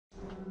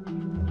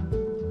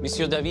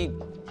Monsieur David,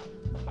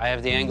 I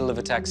have the angle of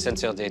attack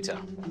sensor data.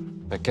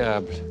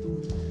 Impeccable.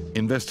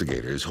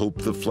 Investigators hope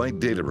the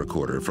flight data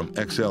recorder from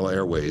XL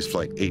Airways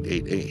Flight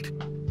 888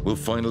 will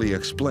finally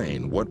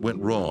explain what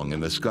went wrong in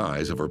the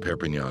skies over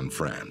Perpignan,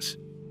 France.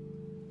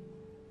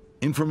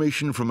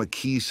 Information from a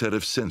key set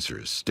of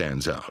sensors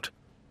stands out.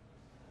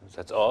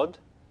 That's odd.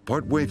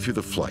 Partway through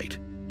the flight,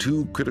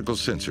 two critical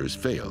sensors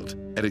failed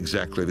at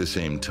exactly the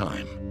same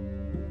time.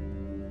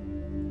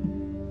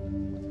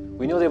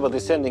 We know they were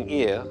descending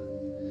here,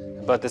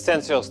 but the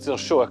sensors still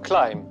show a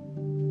climb.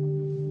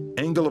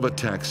 Angle of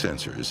attack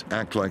sensors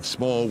act like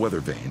small weather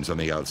vanes on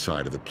the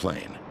outside of the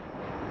plane.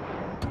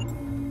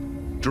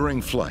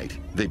 During flight,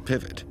 they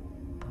pivot.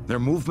 Their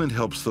movement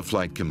helps the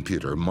flight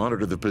computer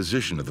monitor the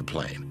position of the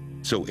plane,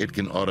 so it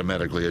can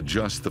automatically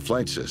adjust the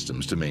flight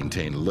systems to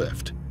maintain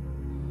lift.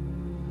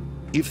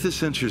 If the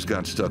sensors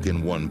got stuck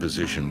in one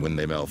position when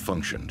they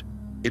malfunctioned,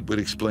 it would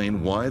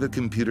explain why the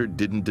computer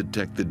didn't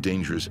detect the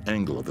dangerous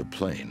angle of the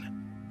plane.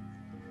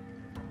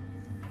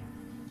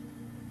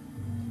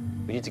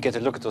 We need to get a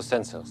look at those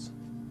sensors.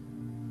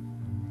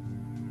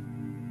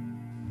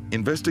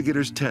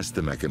 Investigators test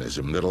the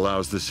mechanism that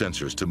allows the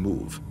sensors to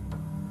move.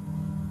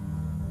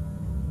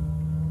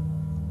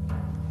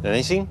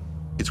 Anything?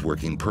 It's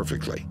working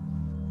perfectly.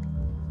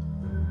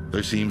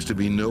 There seems to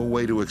be no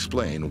way to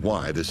explain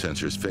why the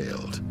sensors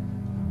failed.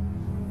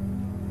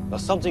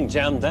 Does something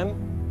jam them?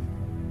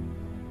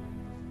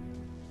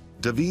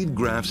 David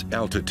graphs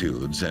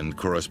altitudes and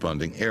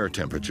corresponding air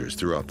temperatures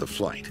throughout the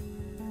flight.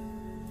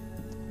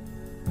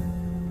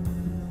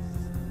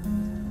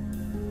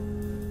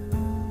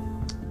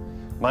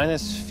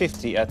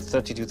 -50 at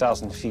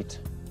 32,000 feet.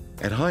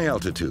 At high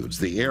altitudes,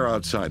 the air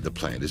outside the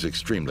plane is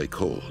extremely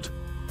cold.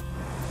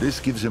 This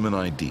gives him an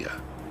idea.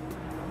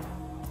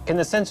 Can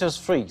the sensors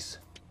freeze?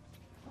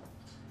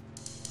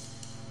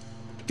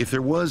 If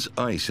there was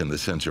ice in the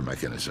sensor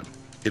mechanism,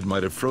 it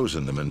might have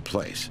frozen them in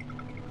place.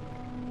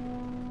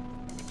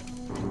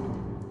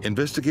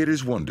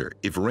 Investigators wonder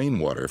if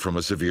rainwater from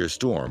a severe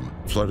storm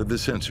flooded the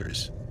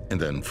sensors and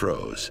then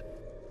froze.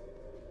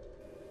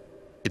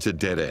 It's a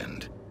dead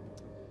end.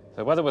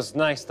 The weather was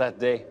nice that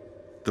day.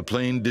 The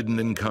plane didn't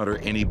encounter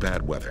any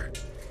bad weather.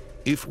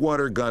 If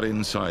water got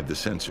inside the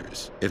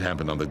sensors, it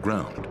happened on the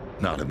ground,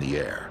 not in the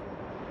air.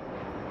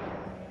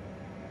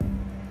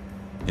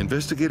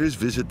 Investigators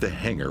visit the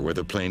hangar where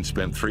the plane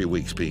spent 3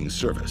 weeks being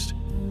serviced.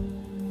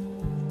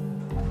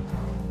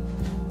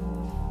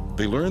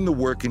 They learn the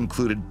work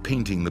included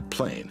painting the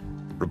plane,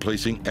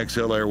 replacing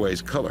XL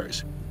Airways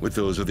colors with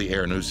those of the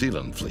Air New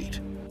Zealand fleet.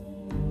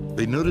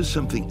 They notice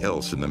something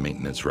else in the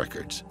maintenance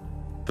records.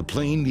 The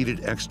plane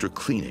needed extra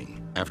cleaning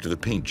after the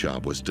paint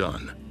job was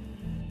done.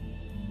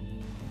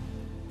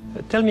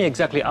 Tell me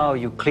exactly how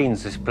you cleaned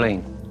this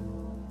plane.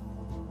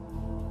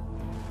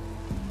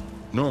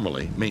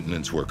 Normally,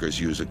 maintenance workers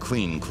use a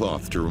clean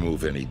cloth to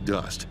remove any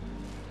dust,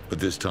 but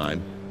this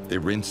time, they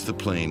rinse the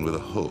plane with a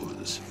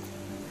hose.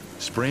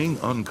 Spraying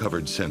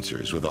uncovered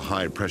sensors with a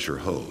high-pressure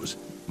hose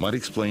might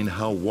explain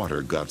how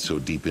water got so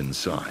deep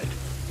inside.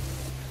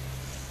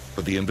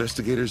 But the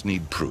investigators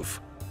need proof.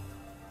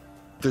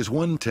 There's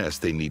one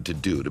test they need to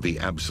do to be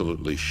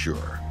absolutely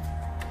sure.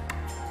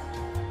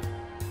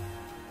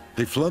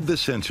 They flood the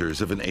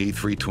sensors of an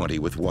A320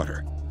 with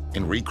water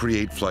and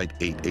recreate Flight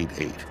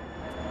 888.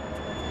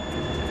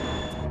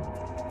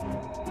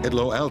 At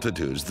low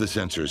altitudes, the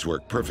sensors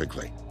work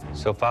perfectly.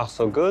 So far,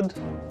 so good.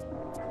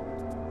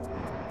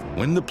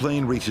 When the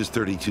plane reaches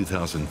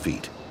 32,000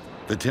 feet,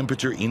 the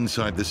temperature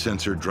inside the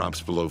sensor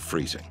drops below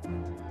freezing.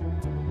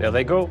 There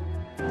they go.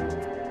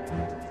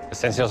 The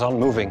sensors aren't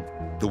moving.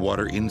 The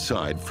water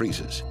inside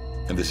freezes,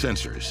 and the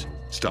sensors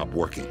stop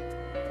working.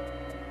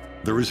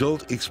 The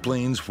result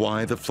explains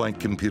why the flight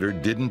computer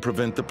didn't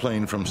prevent the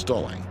plane from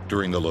stalling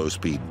during the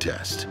low-speed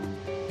test.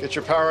 Get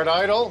your power at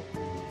idle.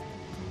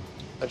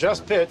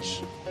 Adjust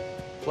pitch.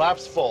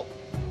 Flaps full.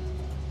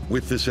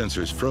 With the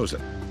sensors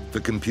frozen,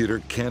 the computer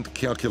can't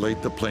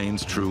calculate the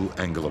plane's true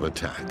angle of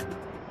attack.